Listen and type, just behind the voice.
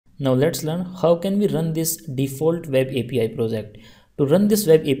Now let's learn how can we run this default web API project. To run this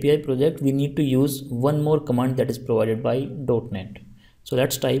web API project, we need to use one more command that is provided by .NET. So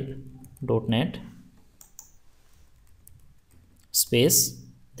let's type .NET space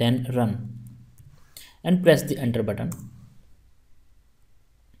then run and press the enter button.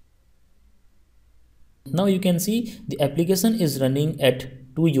 Now you can see the application is running at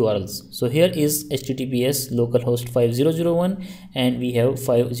two URLs. So here is HTTPS localhost 5001 and we have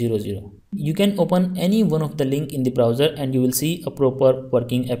 500. You can open any one of the link in the browser and you will see a proper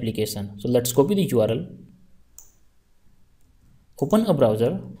working application. So let's copy the URL, open a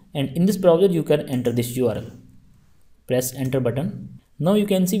browser, and in this browser you can enter this URL. Press enter button. Now you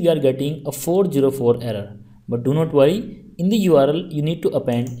can see we are getting a 404 error, but do not worry, in the URL you need to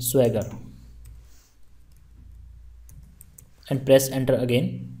append Swagger and press enter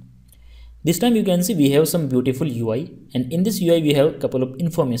again. This time you can see we have some beautiful UI, and in this UI we have a couple of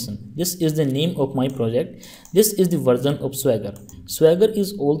information. This is the name of my project. This is the version of Swagger. Swagger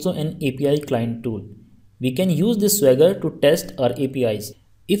is also an API client tool. We can use this Swagger to test our APIs.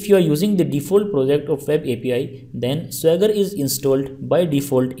 If you are using the default project of web API, then Swagger is installed by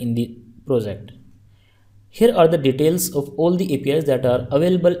default in the project. Here are the details of all the APIs that are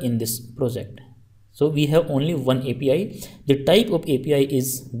available in this project. So we have only one API. The type of API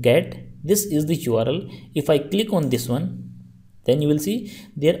is GET. This is the URL. If I click on this one, then you will see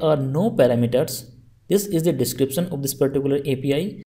there are no parameters. This is the description of this particular API.